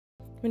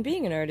When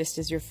being an artist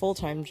is your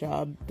full-time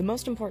job, the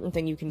most important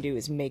thing you can do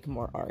is make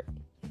more art.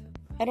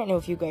 I don't know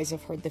if you guys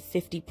have heard the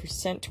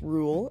 50%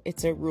 rule.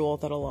 It's a rule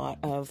that a lot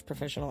of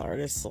professional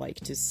artists like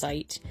to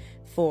cite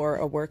for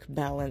a work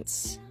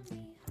balance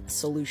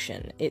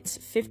solution. It's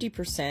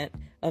 50%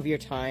 of your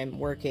time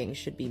working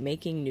should be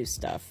making new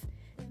stuff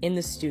in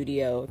the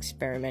studio,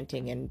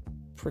 experimenting and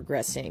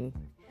progressing,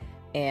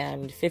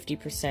 and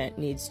 50%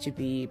 needs to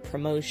be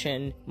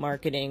promotion,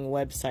 marketing,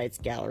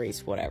 websites,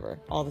 galleries, whatever,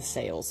 all the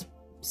sales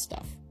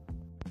stuff.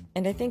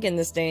 And I think in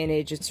this day and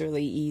age, it's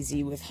really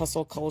easy with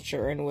hustle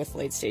culture and with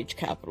late-stage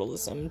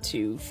capitalism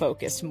to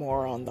focus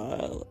more on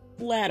the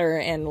latter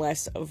and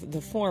less of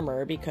the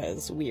former,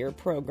 because we are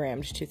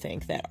programmed to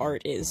think that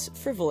art is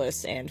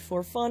frivolous and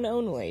for fun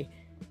only,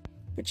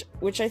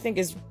 which I think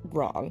is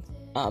wrong.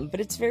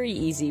 But it's very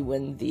easy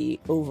when the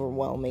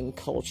overwhelming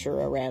culture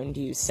around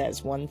you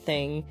says one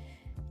thing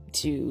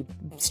to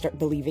start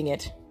believing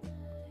it.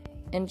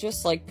 And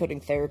just like putting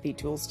therapy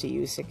tools to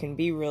use, it can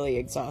be really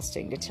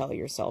exhausting to tell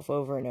yourself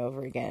over and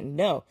over again,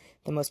 no,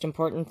 the most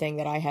important thing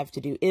that I have to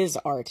do is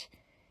art,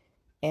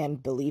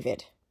 and believe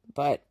it.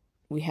 But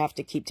we have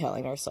to keep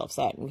telling ourselves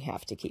that, and we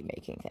have to keep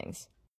making things.